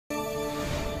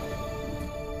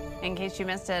In case you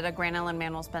missed it, a Grand Island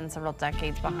man will spend several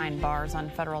decades behind bars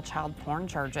on federal child porn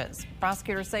charges.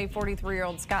 Prosecutors say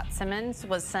 43-year-old Scott Simmons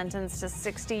was sentenced to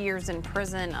 60 years in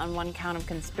prison on one count of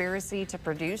conspiracy to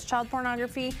produce child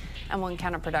pornography and one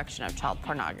count of production of child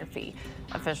pornography.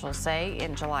 Officials say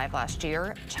in July of last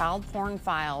year, child porn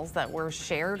files that were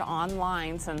shared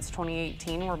online since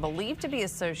 2018 were believed to be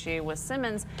associated with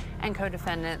Simmons and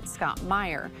co-defendant Scott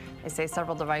Meyer. They say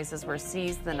several devices were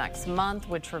seized the next month,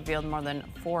 which revealed more than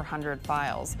 400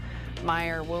 files.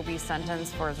 Meyer will be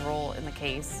sentenced for his role in the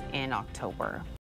case in October.